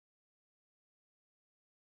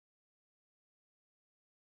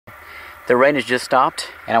The rain has just stopped,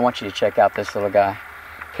 and I want you to check out this little guy.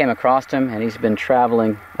 Came across him, and he's been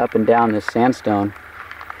traveling up and down this sandstone,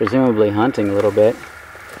 presumably hunting a little bit.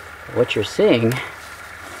 What you're seeing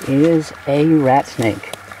is a rat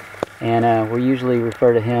snake, and we usually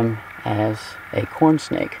refer to him as a corn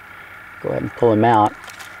snake. Go ahead and pull him out,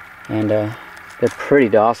 and they're pretty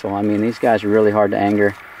docile. I mean, these guys are really hard to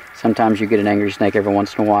anger. Sometimes you get an angry snake every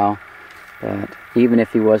once in a while, but even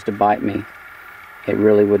if he was to bite me, it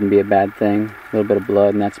really wouldn't be a bad thing. A little bit of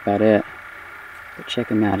blood and that's about it. But check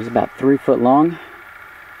him out. He's about 3 foot long.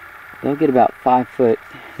 They'll get about 5 foot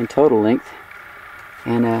in total length.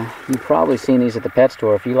 And you've probably seen these at the pet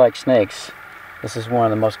store. If you like snakes, this is one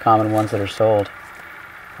of the most common ones that are sold.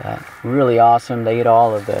 Really awesome. They eat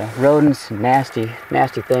all of the rodents and nasty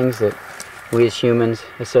things that we as humans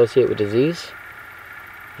associate with disease.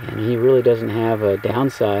 And he really doesn't have a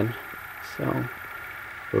downside. So,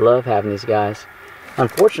 love having these guys.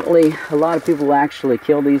 Unfortunately, a lot of people actually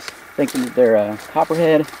kill these thinking that they're a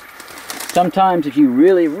copperhead. Sometimes if you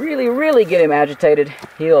really get him agitated,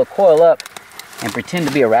 he'll coil up and pretend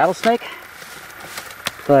to be a rattlesnake.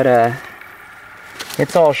 But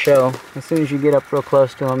it's all show. As soon as you get up real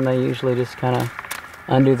close to them, they usually just kind of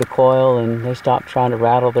undo the coil and they stop trying to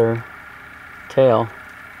rattle their tail.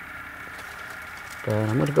 But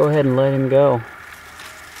I'm going to go ahead and let him go.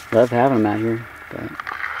 Love having him out here. But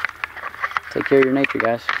take care of your nature,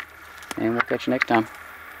 guys, and we'll catch you next time.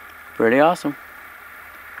 Pretty awesome.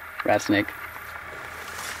 Rat snake.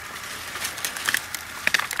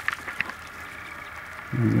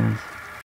 There he goes.